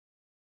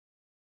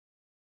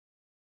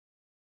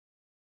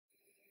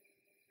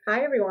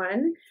Hi,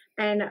 everyone,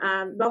 and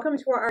welcome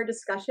to our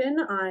discussion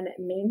on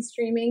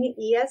mainstreaming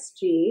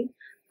ESG.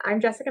 I'm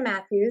Jessica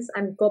Matthews.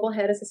 I'm Global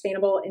Head of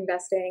Sustainable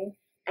Investing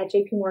at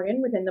JP Morgan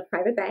within the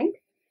private bank,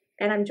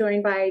 and I'm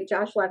joined by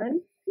Josh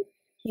Levin.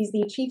 He's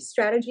the Chief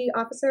Strategy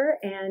Officer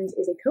and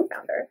is a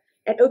co-founder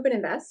at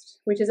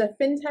OpenInvest, which is a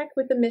fintech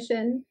with the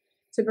mission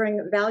to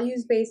bring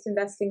values-based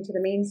investing to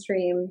the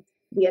mainstream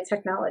via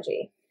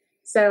technology.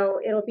 So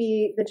it'll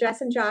be the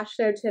Jess and Josh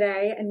show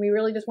today, and we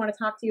really just want to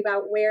talk to you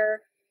about where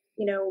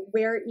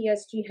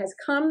ESG has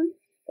come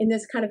in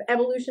this kind of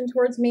evolution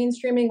towards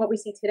mainstreaming, what we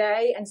see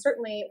today, and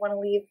certainly want to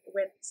leave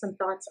with some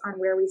thoughts on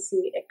where we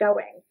see it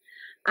going.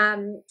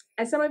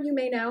 As some of you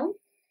may know,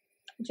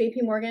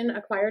 JP Morgan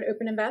acquired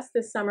OpenInvest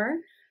this summer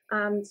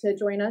to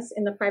join us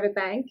in the private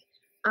bank.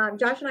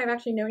 Josh and I have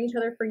actually known each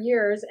other for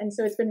years, and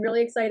so it's been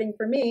really exciting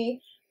for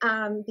me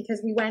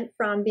because we went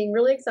from being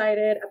really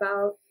excited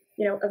about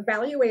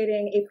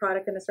evaluating a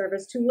product and a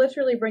service to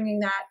literally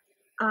bringing that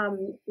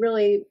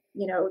really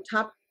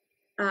top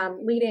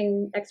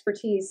leading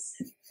expertise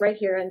right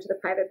here into the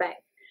private bank.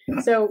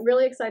 So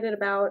really excited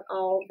about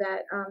all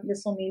that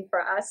this will mean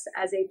for us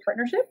as a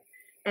partnership.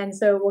 And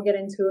so we'll get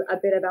into a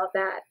bit about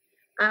that.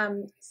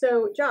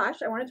 So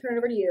Josh, I want to turn it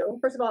over to you.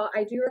 First of all,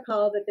 I do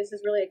recall that this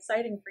is really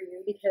exciting for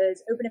you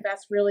because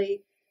OpenInvest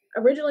really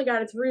originally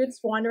got its roots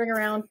wandering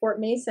around Fort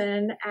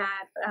Mason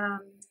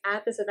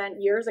at this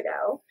event years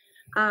ago.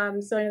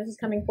 So I know this is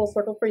coming full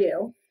circle for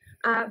you.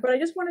 But I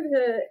just wanted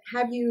to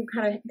have you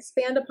kind of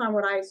expand upon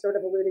what I sort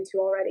of alluded to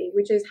already,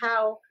 which is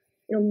how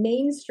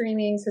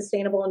mainstreaming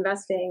sustainable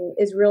investing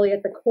is really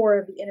at the core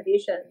of the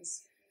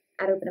innovations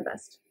at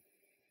OpenInvest.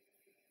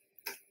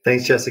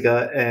 Thanks,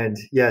 Jessica. And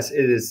yes,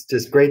 it is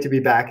just great to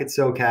be back at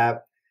SOCAP.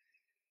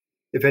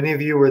 If any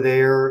of you were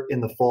there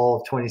in the fall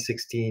of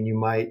 2016, you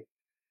might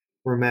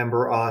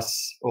remember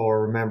us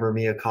or remember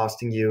me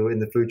accosting you in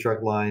the food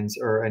truck lines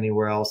or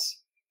anywhere else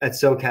at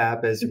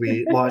SOCAP as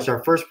we launched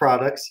our first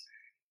products.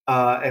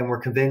 And we're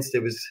convinced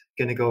it was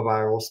going to go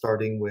viral,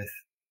 starting with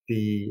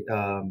the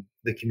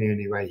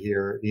community right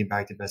here, the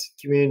impact investing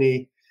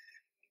community.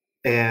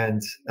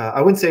 And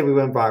I wouldn't say we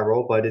went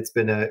viral, but it's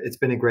been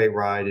a great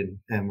ride,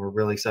 and we're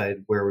really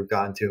excited where we've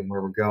gotten to and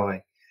where we're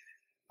going.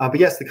 But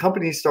yes, the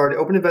company started.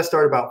 OpenInvest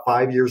started about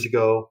 5 years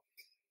ago,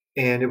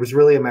 and it was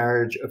really a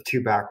marriage of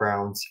two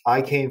backgrounds.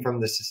 I came from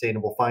the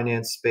sustainable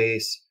finance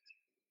space.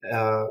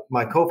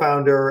 My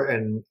co-founder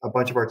and a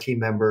bunch of our team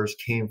members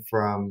came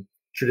from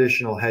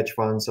traditional hedge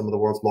funds, some of the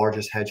world's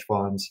largest hedge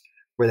funds,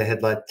 where they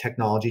had led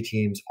technology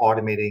teams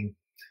automating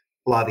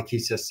a lot of the key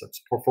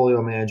systems, portfolio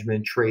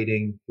management,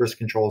 trading, risk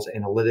controls,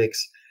 analytics.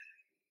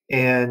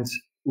 And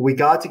we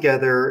got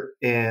together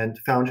and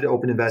founded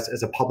OpenInvest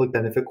as a public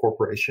benefit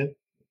corporation.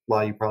 A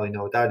lot of you probably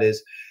know what that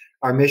is.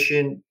 Our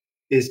mission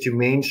is to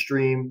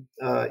mainstream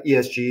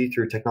ESG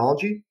through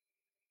technology.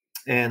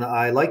 And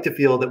I like to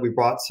feel that we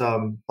brought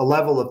a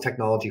level of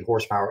technology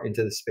horsepower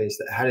into the space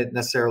that hadn't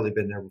necessarily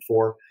been there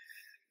before.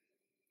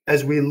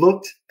 As we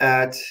looked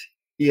at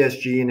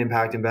ESG and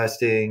impact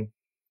investing,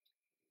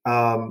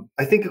 I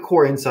think a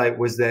core insight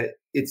was that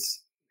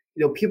it's,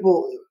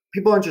 people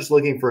aren't just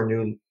looking for a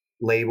new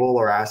label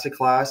or asset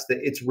class, that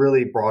it's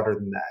really broader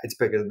than that. It's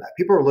bigger than that.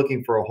 People are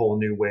looking for a whole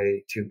new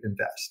way to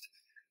invest.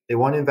 They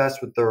want to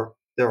invest with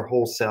their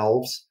whole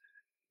selves.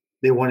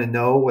 They want to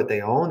know what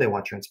they own. They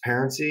want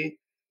transparency.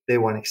 They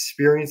want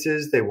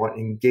experiences. They want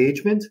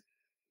engagement.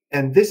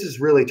 And this is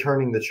really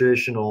turning the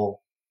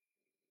traditional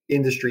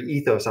industry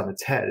ethos on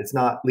its head. It's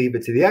not leave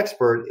it to the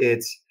expert.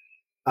 It's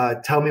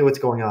tell me what's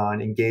going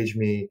on, engage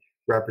me,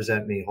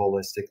 represent me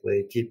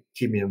holistically, keep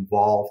me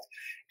involved.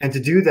 And to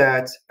do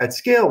that at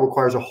scale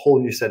requires a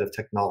whole new set of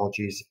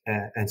technologies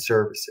and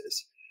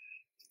services.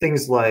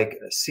 Things like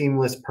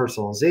seamless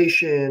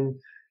personalization,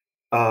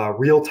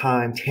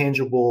 real-time,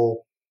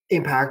 tangible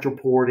impact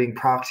reporting,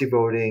 proxy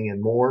voting, and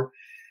more.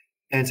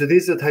 And so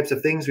these are the types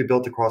of things we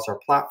built across our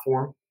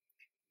platform.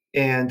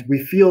 And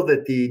we feel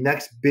that the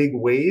next big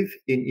wave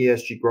in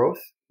ESG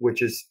growth,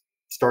 which is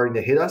starting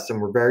to hit us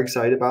and we're very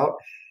excited about,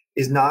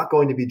 is not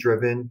going to be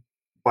driven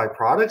by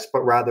products,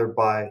 but rather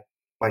by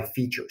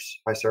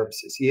features, by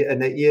services.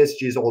 And that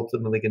ESG is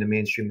ultimately going to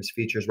mainstream as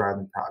features rather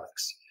than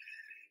products.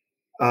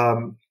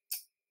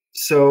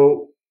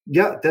 So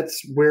yeah,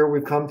 that's where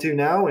we've come to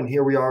now. And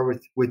here we are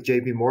with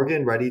JP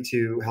Morgan, ready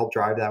to help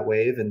drive that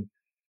wave. And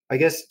I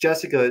guess,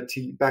 Jessica,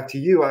 back to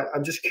you,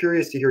 I'm just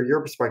curious to hear your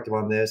perspective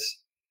on this.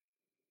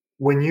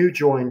 When you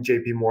joined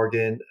JP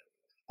Morgan,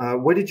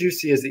 what did you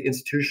see as the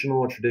institutional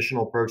or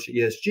traditional approach to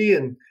ESG,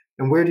 and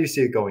where do you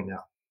see it going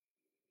now?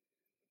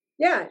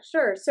 Yeah,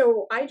 sure.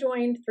 So I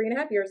joined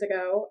 3.5 years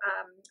ago,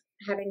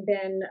 having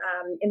been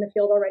in the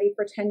field already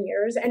for 10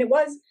 years. And it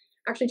was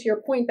actually, to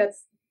your point,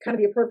 that's kind of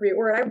the appropriate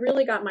word. I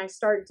really got my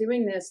start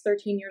doing this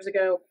 13 years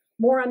ago,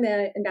 more on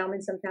the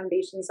endowments and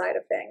foundation side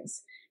of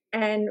things.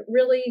 And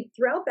really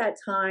throughout that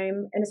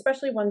time, and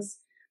especially once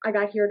I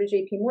got here to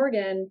JP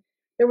Morgan,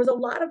 there was a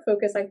lot of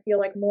focus, I feel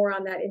like, more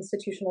on that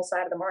institutional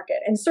side of the market,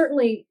 and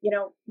certainly,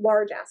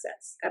 large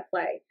assets at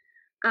play.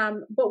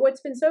 But what's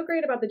been so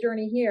great about the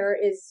journey here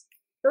is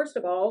first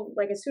of all,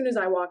 like as soon as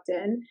I walked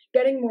in,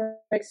 getting more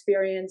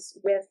experience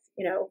with,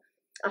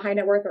 a high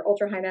net worth or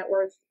ultra high net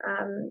worth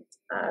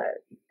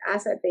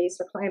asset base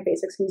or client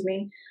base, excuse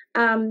me.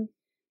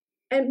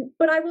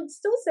 But I would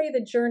still say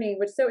the journey,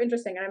 which is so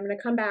interesting, and I'm going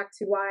to come back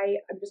to why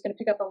I'm just going to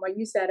pick up on what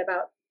you said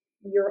about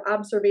your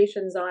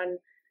observations on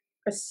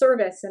a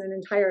service and an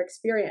entire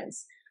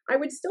experience. I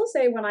would still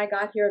say when I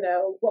got here,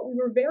 though, what we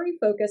were very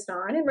focused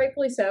on, and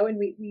rightfully so, and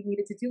we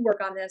needed to do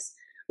work on this,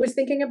 was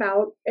thinking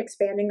about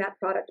expanding that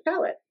product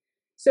palette.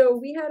 So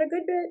we had a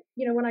good bit,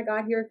 when I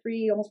got here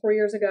almost 4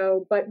 years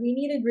ago, but we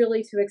needed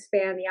really to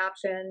expand the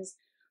options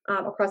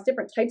across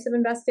different types of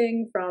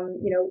investing, from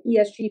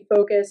ESG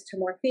focus to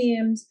more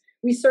themes.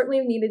 We certainly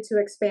needed to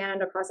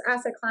expand across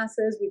asset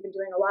classes. We've been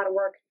doing a lot of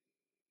work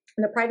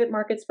in the private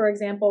markets, for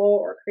example,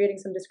 or creating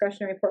some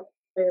discretionary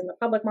portfolios in the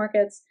public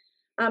markets.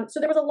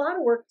 So there was a lot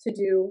of work to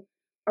do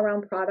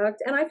around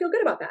product, and I feel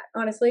good about that.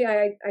 Honestly,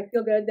 I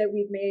feel good that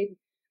we've made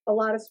a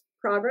lot of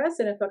progress.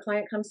 And if a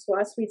client comes to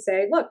us, we'd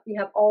say, look, we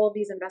have all of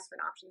these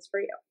investment options for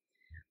you.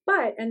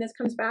 But, and this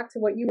comes back to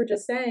what you were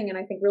just saying, and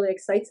I think really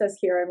excites us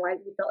here and why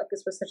we felt like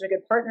this was such a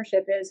good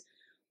partnership, is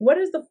what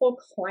is the full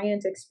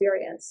client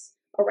experience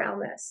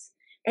around this?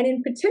 And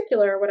in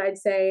particular, what I'd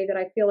say that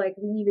I feel like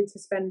we needed to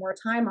spend more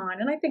time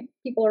on, and I think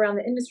people around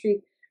the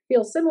industry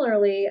feel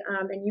similarly,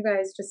 and you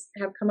guys just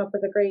have come up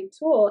with a great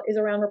tool, is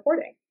around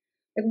reporting.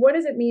 Like, what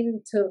does it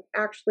mean to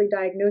actually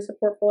diagnose a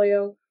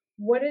portfolio?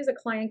 What is a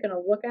client going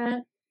to look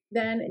at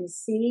then and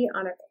see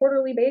on a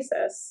quarterly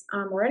basis,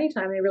 or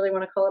anytime they really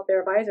want to call up their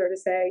advisor to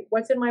say,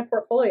 what's in my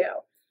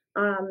portfolio?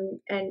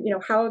 And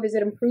how has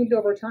it improved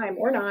over time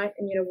or not?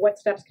 And what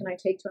steps can I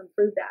take to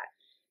improve that?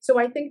 So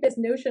I think this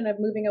notion of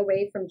moving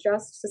away from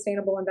just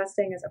sustainable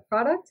investing as a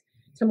product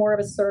to more of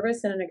a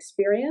service and an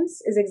experience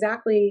is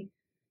exactly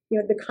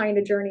the kind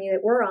of journey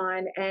that we're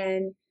on.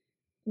 And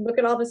look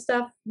at all the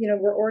stuff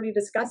we're already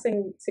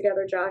discussing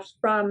together, Josh,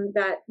 from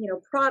that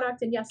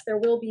product. And yes, there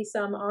will be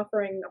some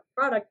offering of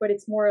product, but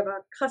it's more of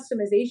a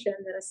customization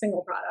than a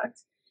single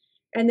product.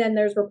 And then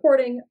there's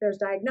reporting, there's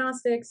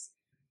diagnostics,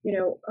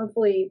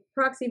 hopefully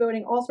proxy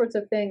voting, all sorts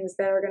of things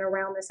that are going to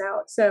round this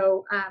out.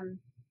 So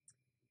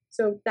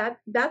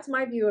that's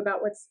my view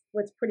about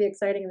what's pretty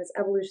exciting in this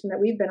evolution that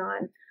we've been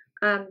on.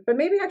 But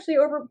maybe actually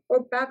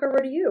back over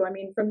to you. I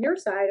mean, from your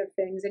side of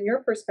things and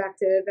your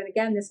perspective, and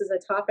again, this is a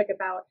topic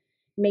about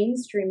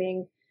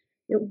mainstreaming.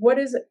 What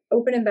does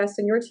OpenInvest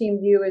and your team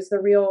view as the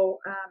real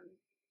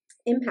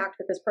impact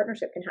that this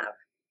partnership can have?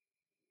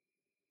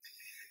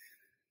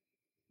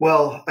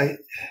 Well,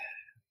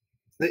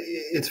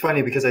 it's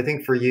funny because I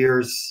think for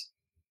years,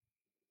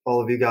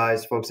 all of you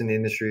guys, folks in the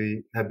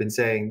industry, have been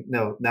saying,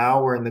 no,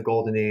 now we're in the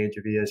golden age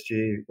of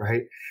ESG,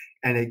 right?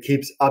 And it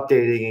keeps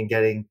updating and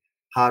getting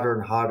hotter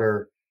and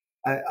hotter.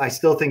 I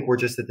still think we're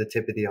just at the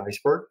tip of the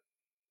iceberg.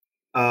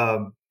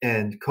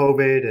 And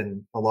COVID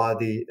and a lot of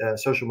the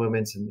social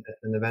movements and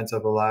events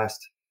over the last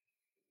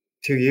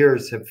 2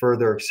 years have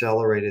further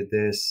accelerated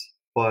this.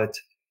 But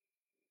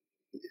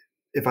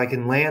if I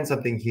can land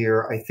something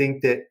here, I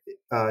think that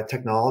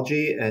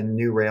technology and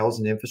new rails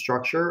and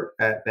infrastructure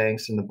at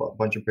banks and a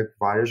bunch of big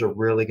providers are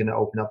really going to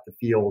open up the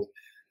field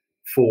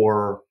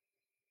for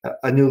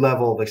a new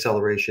level of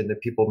acceleration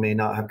that people may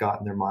not have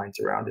gotten their minds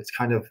around. It's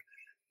kind of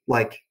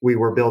like we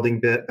were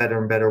building better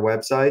and better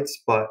websites,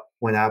 but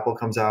when Apple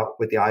comes out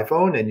with the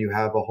iPhone and you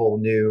have a whole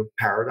new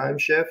paradigm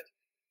shift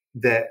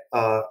that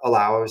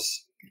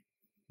allows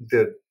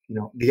the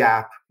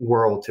app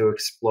world to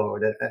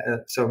explode.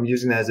 So I'm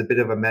using that as a bit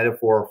of a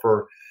metaphor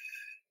for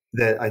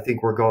that. I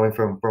think we're going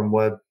from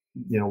web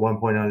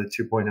 1.0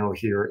 to 2.0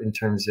 here in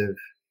terms of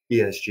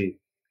ESG.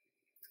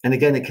 And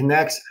again, it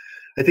connects.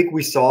 I think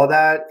we saw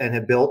that and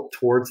have built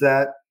towards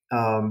that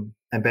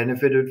and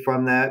benefited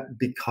from that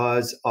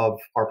because of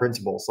our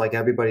principles. Like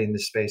everybody in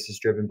this space is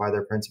driven by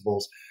their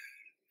principles.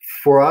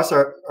 For us,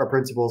 our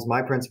principles,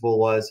 my principle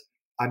was,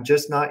 I'm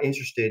just not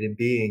interested in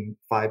being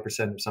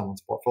 5% of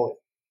someone's portfolio.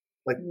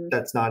 Like,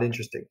 that's not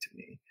interesting to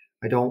me.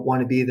 I don't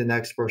want to be the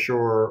next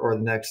brochure or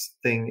the next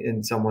thing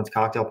in someone's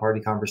cocktail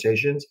party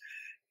conversations.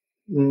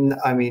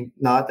 I mean,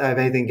 not that I have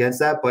anything against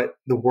that, but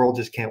the world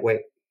just can't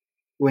wait.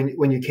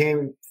 When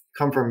you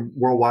come from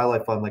World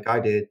Wildlife Fund like I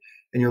did,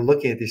 and you're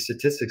looking at these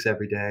statistics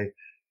every day,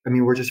 I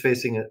mean, we're just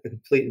facing a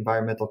complete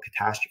environmental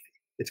catastrophe.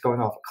 It's going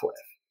off a cliff.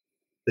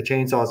 The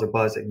chainsaws are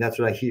buzzing. That's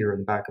what I hear in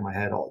the back of my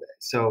head all day.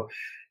 So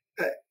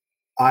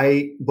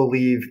I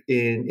believe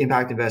in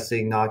impact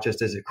investing, not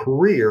just as a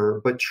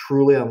career, but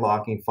truly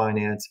unlocking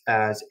finance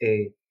as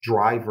a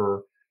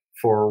driver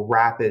for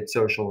rapid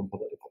social and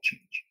political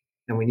change.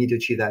 And we need to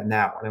achieve that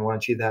now. And I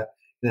want to achieve that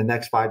in the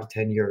next 5 to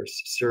 10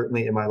 years,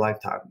 certainly in my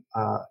lifetime.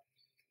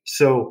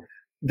 So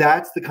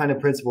that's the kind of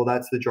principle,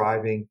 that's the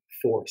driving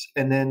force.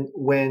 And then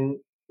when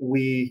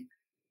we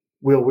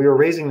were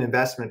raising an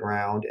investment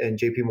round and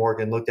JP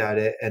Morgan looked at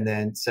it and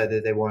then said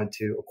that they wanted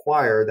to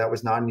acquire, that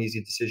was not an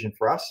easy decision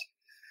for us.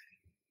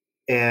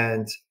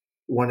 And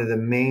one of the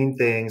main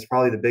things,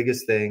 probably the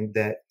biggest thing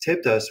that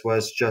tipped us,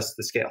 was just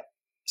the scale.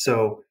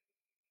 So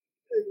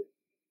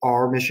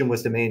our mission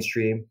was to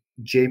mainstream.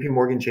 JP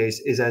Morgan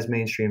Chase is as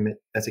mainstream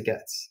as it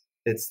gets.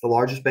 It's the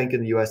largest bank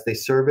in the US. They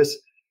service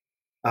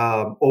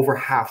over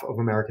half of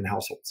American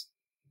households.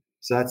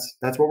 So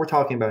that's what we're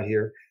talking about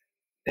here.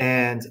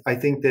 And I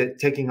think that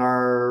taking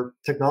our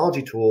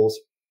technology tools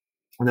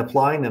and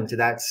applying them to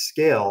that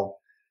scale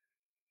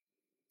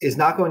is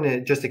not going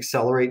to just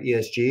accelerate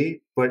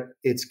ESG, but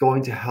it's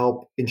going to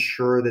help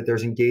ensure that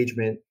there's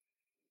engagement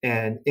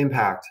and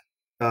impact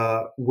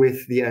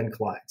with the end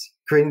clients,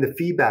 creating the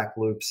feedback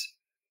loops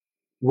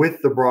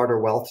with the broader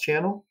wealth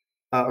channel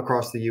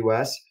across the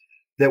US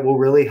that will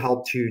really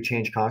help to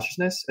change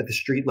consciousness at the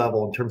street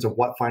level in terms of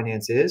what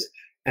finance is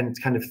and its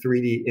kind of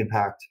 3D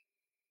impact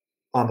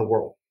on the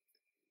world.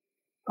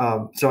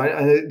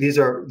 So these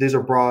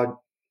are broad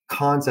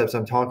concepts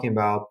I'm talking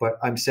about, but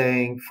I'm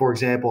saying, for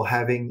example,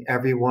 having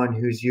everyone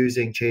who's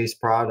using Chase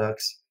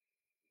products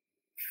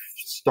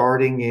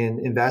starting in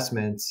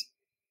investments,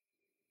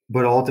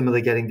 but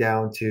ultimately getting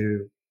down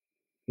to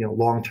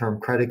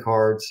long-term credit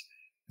cards,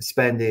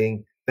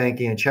 spending,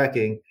 banking, and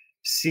checking,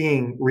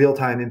 seeing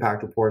real-time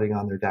impact reporting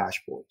on their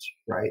dashboards,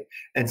 right?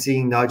 And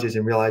seeing nudges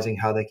and realizing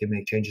how they can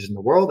make changes in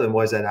the world and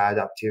what does that add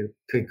up to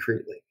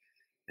concretely.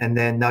 And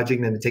then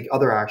nudging them to take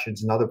other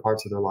actions in other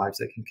parts of their lives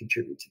that can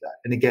contribute to that.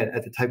 And again,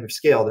 at the type of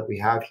scale that we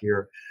have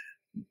here,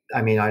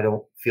 I mean, I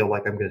don't feel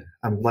like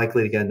I'm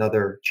likely to get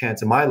another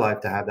chance in my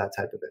life to have that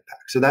type of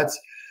impact. So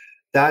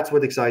that's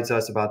what excites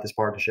us about this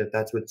partnership.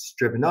 That's what's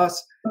driven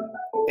us.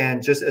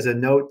 And just as a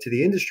note to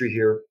the industry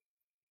here,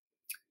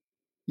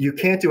 you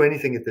can't do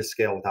anything at this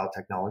scale without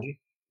technology.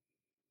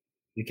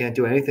 You can't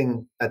do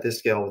anything at this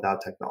scale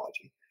without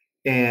technology.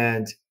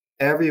 And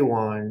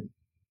everyone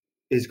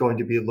is going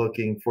to be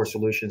looking for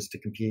solutions to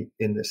compete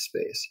in this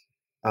space.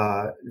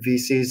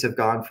 VCs have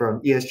gone from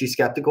ESG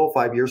skeptical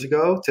 5 years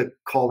ago to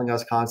calling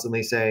us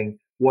constantly saying,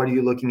 what are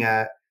you looking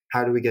at?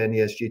 How do we get an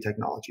ESG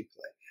technology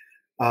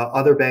play?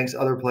 Other banks,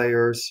 other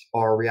players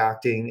are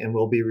reacting and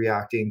will be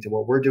reacting to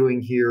what we're doing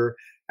here.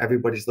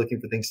 Everybody's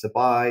looking for things to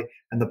buy.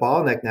 And the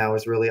bottleneck now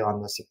is really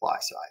on the supply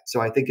side.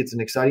 So I think it's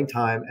an exciting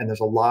time, and there's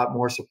a lot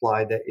more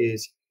supply that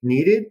is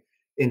needed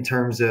in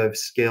terms of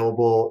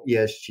scalable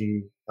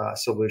ESG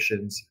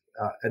solutions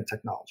and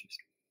technologies.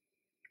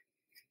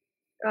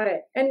 Got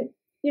it. And,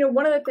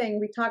 one of the things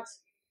we talked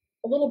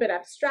a little bit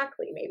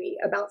abstractly maybe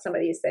about some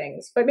of these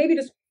things, but maybe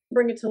just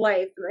bring it to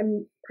life.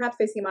 And perhaps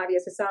they seem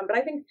obvious to some, but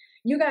I think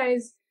you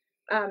guys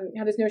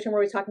have this notion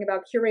where we're talking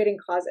about curating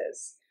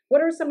causes.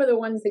 What are some of the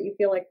ones that you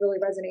feel like really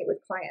resonate with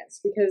clients?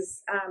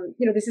 Because,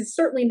 this is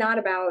certainly not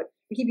about,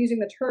 we keep using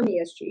the term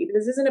ESG, but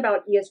this isn't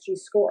about ESG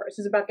scores. This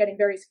is about getting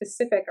very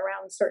specific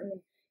around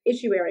certain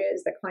issue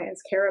areas that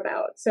clients care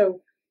about.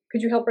 So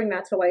could you help bring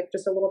that to life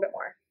just a little bit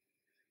more?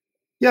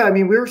 Yeah, I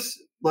mean, we're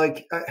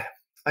like,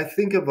 I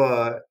think of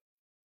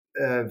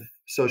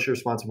socially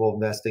responsible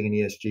investing in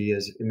ESG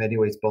as in many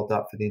ways built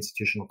up for the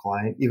institutional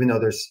client, even though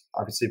there's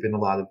obviously been a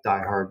lot of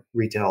diehard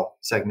retail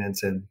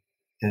segments and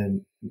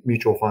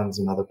mutual funds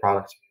and other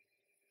products.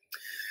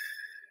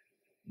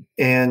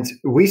 And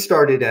we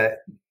started at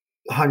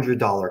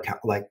 $100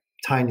 like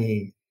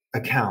tiny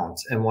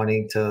accounts and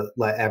wanting to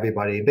let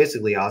everybody,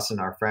 basically us and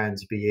our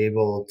friends, be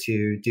able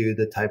to do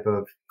the type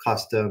of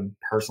custom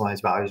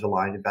personalized values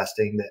aligned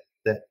investing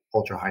that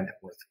ultra high net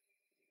worth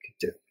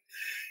could do.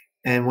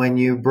 And when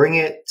you bring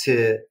it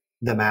to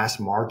the mass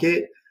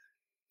market,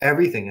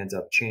 everything ends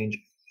up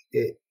changing.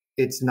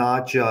 It's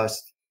not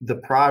just the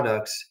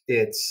products,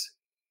 it's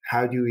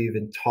how do you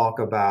even talk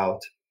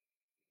about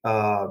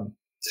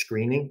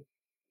screening?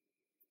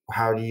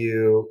 How do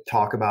you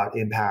talk about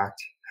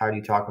impact? How do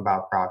you talk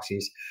about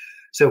proxies?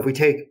 So if we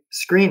take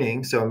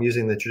screening, so I'm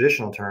using the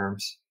traditional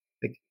terms,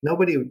 like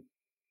nobody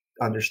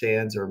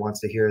understands or wants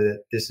to hear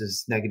that this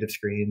is negative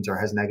screens or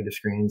has negative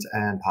screens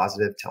and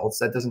positive tilts.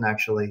 That doesn't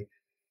actually,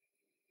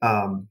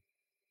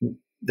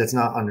 that's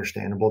not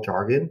understandable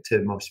jargon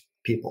to most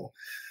people.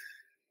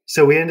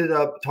 So we ended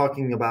up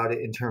talking about it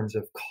in terms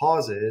of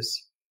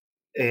causes,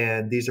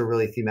 and these are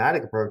really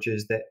thematic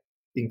approaches that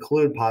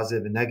include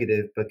positive and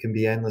negative, but can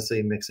be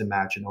endlessly mix and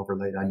match and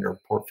overlaid on your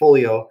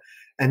portfolio.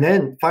 And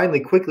then finally,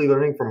 quickly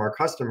learning from our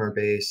customer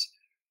base,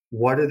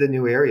 what are the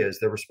new areas?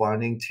 They're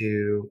responding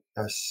to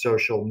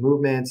social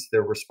movements.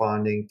 They're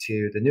responding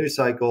to the news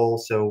cycle.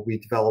 So we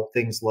developed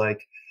things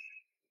like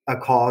a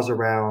cause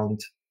around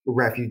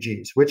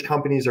refugees. Which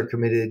companies are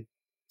committed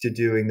to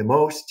doing the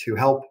most to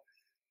help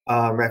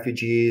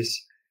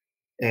refugees?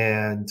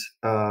 And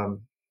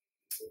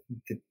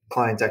the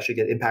clients actually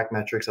get impact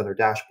metrics on their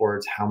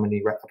dashboards.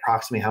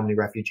 Approximately how many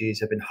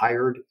refugees have been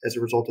hired as a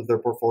result of their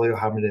portfolio?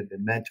 How many have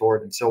been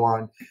mentored, and so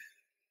on.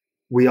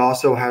 We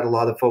also had a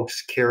lot of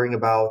folks caring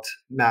about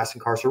mass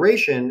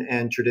incarceration,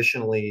 and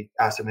traditionally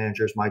asset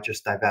managers might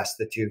just divest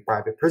the two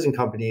private prison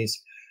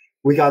companies.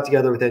 We got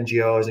together with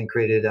NGOs and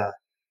created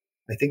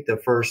I think the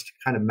first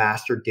kind of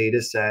master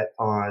data set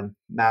on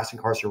mass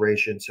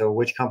incarceration. So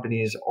which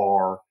companies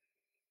are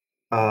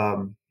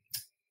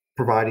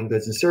providing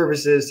goods and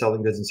services,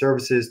 selling goods and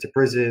services to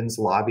prisons,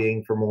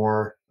 lobbying for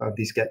more of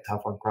these get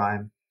tough on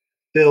crime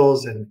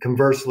bills, and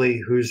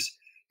conversely, who's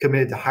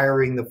committed to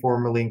hiring the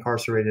formerly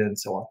incarcerated, and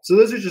so on. So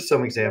those are just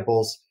some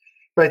examples.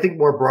 But I think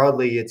more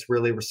broadly, it's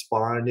really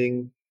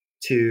responding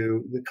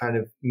to the kind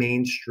of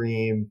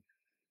mainstream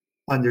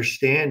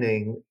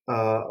understanding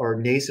or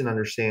nascent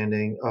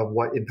understanding of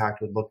what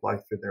impact would look like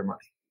through their money.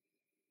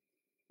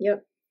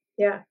 Yep.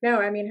 Yeah. No,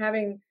 I mean,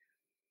 having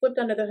flipped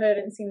under the hood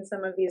and seen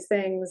some of these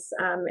things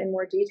in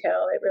more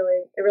detail, it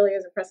really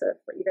is impressive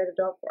what you guys have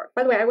done for.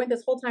 By the way, I went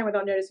this whole time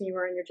without noticing you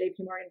were in your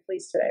JP Morgan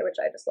fleece today, which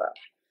I just love.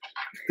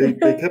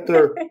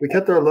 We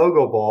kept our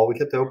logo ball. We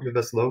kept the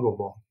OpenInvest logo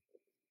ball.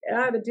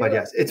 Yeah, but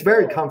yes, it's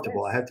very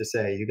comfortable. Yes. I have to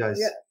say, you guys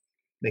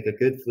make a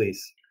good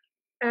fleece.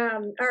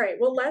 All right.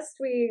 Well, lest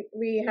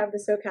we have the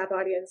SOCAP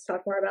audience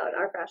talk more about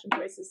our fashion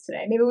choices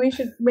today, maybe we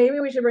should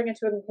bring it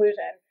to a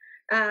conclusion.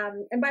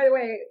 And by the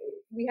way,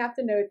 we have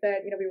to note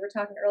that we were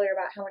talking earlier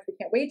about how much we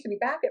can't wait to be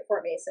back at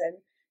Fort Mason.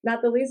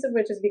 Not the least of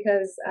which is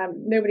because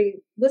nobody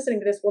listening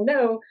to this will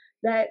know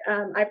that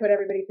I put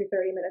everybody through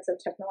 30 minutes of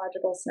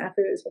technological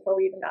snafus before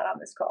we even got on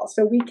this call.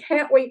 So we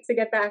can't wait to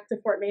get back to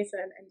Fort Mason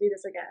and do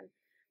this again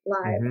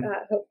live,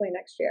 hopefully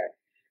next year.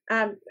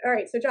 All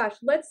right, so Josh,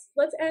 let's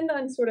end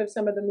on sort of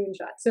some of the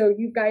moonshots. So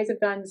you guys have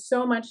done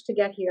so much to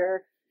get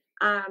here,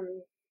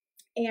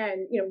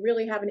 and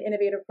really have an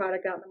innovative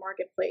product out in the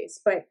marketplace.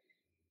 But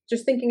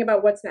just thinking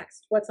about what's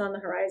next, what's on the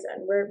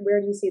horizon, where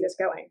do you see this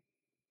going?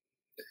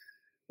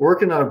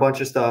 Working on a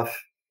bunch of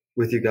stuff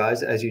with you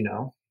guys, as you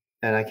know,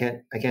 and I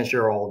can't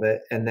share all of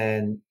it. And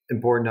then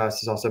important to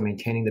us is also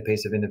maintaining the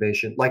pace of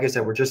innovation. Like I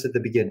said, we're just at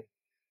the beginning.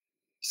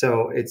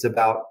 So it's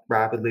about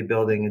rapidly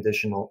building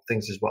additional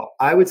things as well.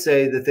 I would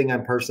say the thing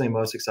I'm personally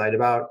most excited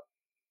about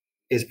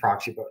is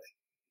proxy voting.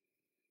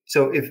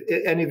 So if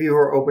any of you who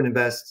are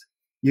OpenInvest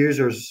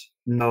users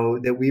know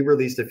that we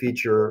released a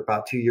feature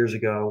about 2 years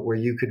ago where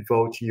you could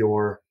vote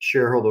your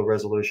shareholder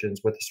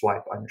resolutions with a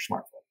swipe on your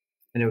smartphone.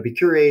 And it would be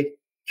curated.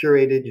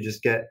 You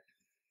just get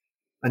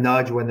a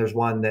nudge when there's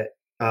one that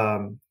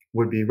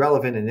would be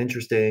relevant and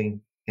interesting,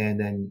 and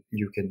then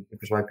you can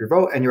swipe your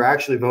vote, and you're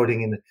actually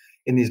voting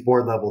in these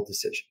board level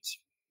decisions.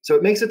 So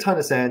it makes a ton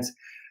of sense.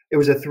 It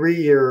was a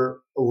 3-year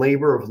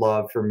labor of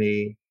love for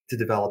me to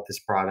develop this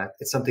product.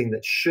 It's something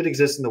that should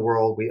exist in the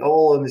world. We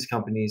all own these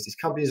companies. These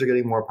companies are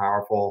getting more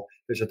powerful.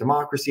 There's a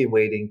democracy in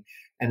waiting.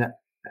 And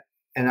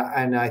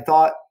I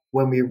thought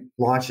when we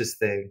launched this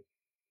thing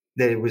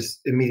that it was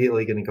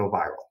immediately going to go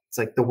viral. It's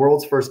like the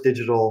world's first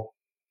digital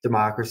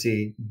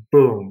democracy.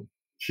 Boom.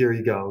 Here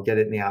you go. Get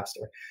it in the App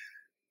Store.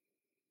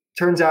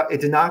 Turns out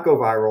it did not go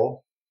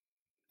viral.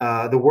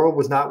 The world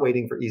was not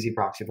waiting for easy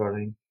proxy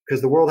voting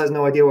because the world has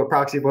no idea what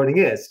proxy voting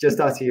is.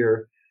 Just us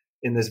here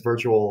in this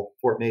virtual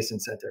Fort Mason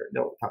Center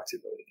know what proxy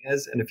voting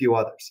is, and a few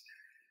others.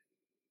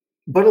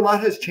 But a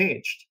lot has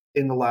changed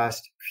in the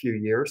last few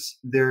years.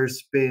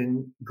 There's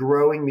been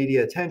growing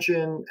media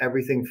attention,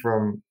 everything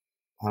from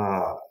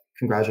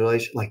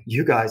congratulations, like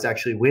you guys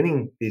actually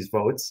winning these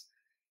votes.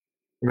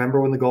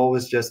 Remember when the goal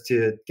was just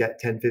to get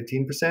 10,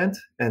 15%,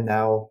 and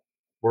now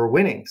we're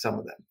winning some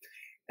of them.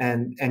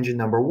 And engine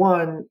number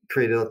one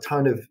created a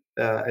ton of,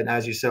 and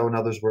as you saw, and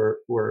others were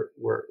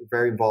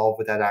very involved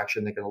with that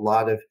action. They got a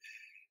lot of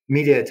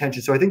media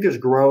attention. So I think there's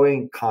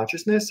growing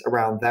consciousness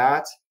around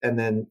that. And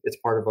then it's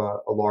part of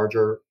a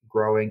larger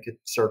growing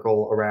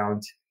circle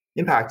around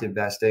impact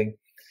investing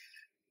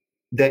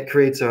that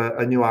creates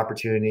a new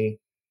opportunity.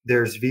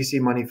 There's VC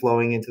money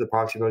flowing into the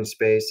proxy voting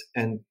space.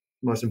 And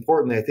most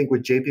importantly, I think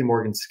with JP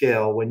Morgan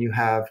scale, when you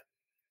have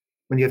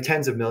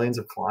tens of millions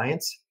of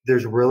clients,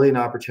 there's really an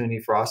opportunity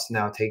for us to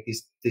now take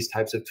these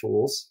types of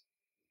tools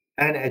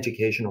and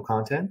educational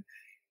content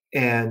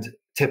and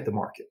tip the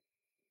market.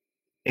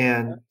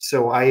 And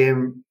so I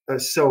am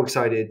so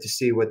excited to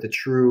see what the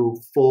true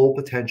full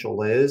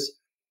potential is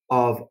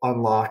of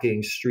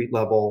unlocking street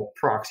level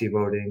proxy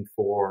voting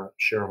for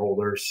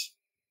shareholders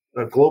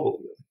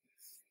globally.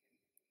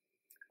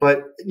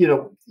 But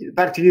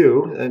back to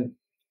you, and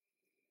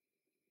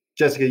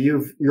Jessica,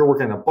 you're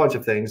working on a bunch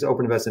of things,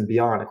 OpenInvest and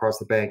beyond across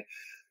the bank.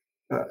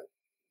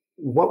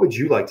 What would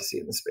you like to see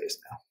in the space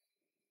now?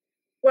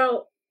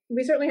 Well,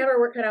 we certainly have our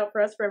work cut out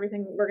for us for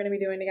everything we're going to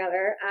be doing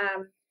together.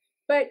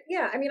 But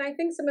yeah, I mean, I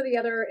think some of the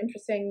other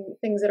interesting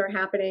things that are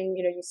happening,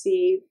 you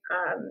see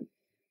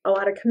a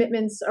lot of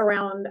commitments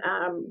around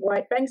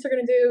what banks are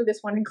going to do, this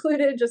one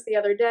included just the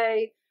other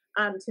day,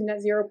 to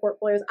net zero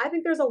portfolios. I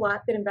think there's a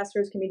lot that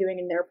investors can be doing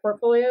in their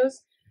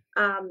portfolios.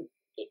 And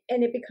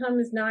it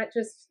becomes not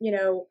just,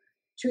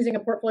 choosing a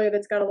portfolio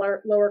that's got a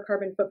lower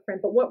carbon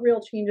footprint, but what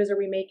real changes are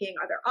we making?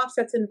 Are there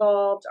offsets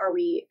involved? Are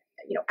we,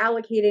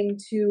 allocating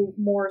to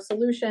more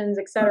solutions,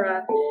 et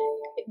cetera?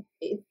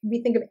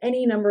 We think of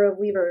any number of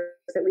levers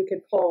that we could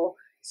pull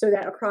so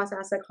that across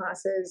asset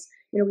classes,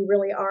 we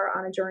really are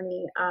on a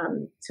journey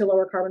to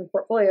lower carbon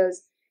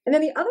portfolios. And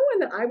then the other one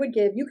that I would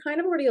give, you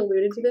kind of already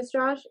alluded to this,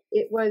 Josh,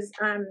 it was,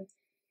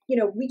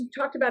 we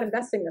talked about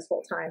investing this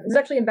whole time. It's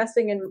actually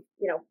investing in,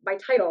 my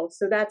title.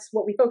 So that's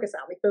what we focus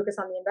on. We focus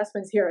on the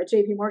investments here at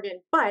JP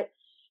Morgan. But,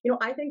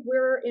 I think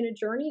we're in a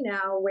journey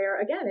now where,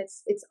 again,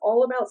 it's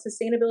all about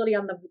sustainability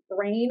on the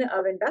brain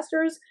of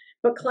investors,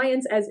 but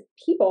clients as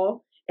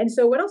people. And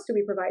so what else do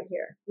we provide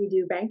here? We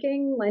do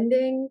banking,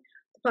 lending,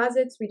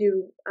 deposits, we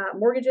do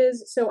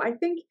mortgages. So I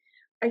think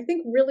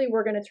really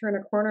we're going to turn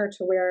a corner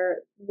to where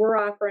we're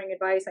offering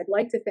advice. I'd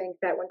like to think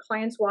that when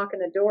clients walk in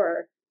the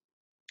door,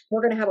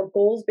 we're going to have a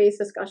goals-based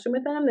discussion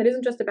with them that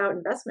isn't just about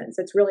investments.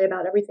 It's really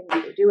about everything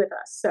that they do with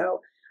us.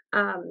 So,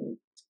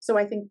 so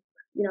I think,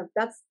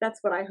 that's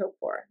what I hope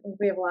for.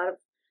 We have a lot of,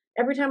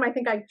 every time I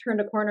think I've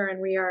turned a corner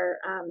and we are,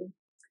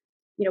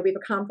 we've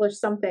accomplished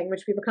something,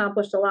 which we've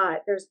accomplished a lot.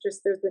 There's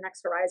the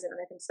next horizon. And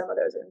I think some of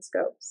those are in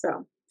scope.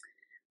 So,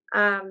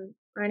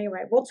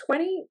 anyway, well,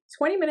 20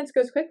 minutes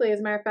goes quickly. As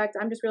a matter of fact,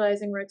 I'm just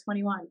realizing we're at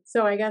 21.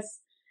 So I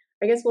guess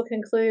we'll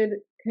conclude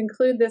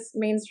this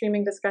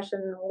mainstreaming discussion.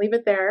 We'll leave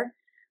it there.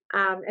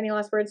 Any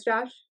last words,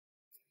 Josh?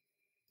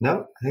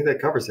 No, I think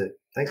that covers it.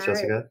 Thanks,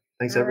 Jessica. Right.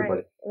 Thanks,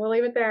 everybody. Right. We'll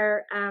leave it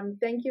there.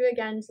 Thank you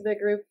again to the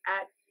group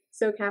at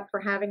SOCAP for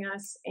having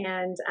us.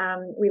 And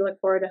we look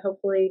forward to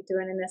hopefully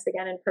doing this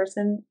again in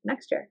person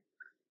next year.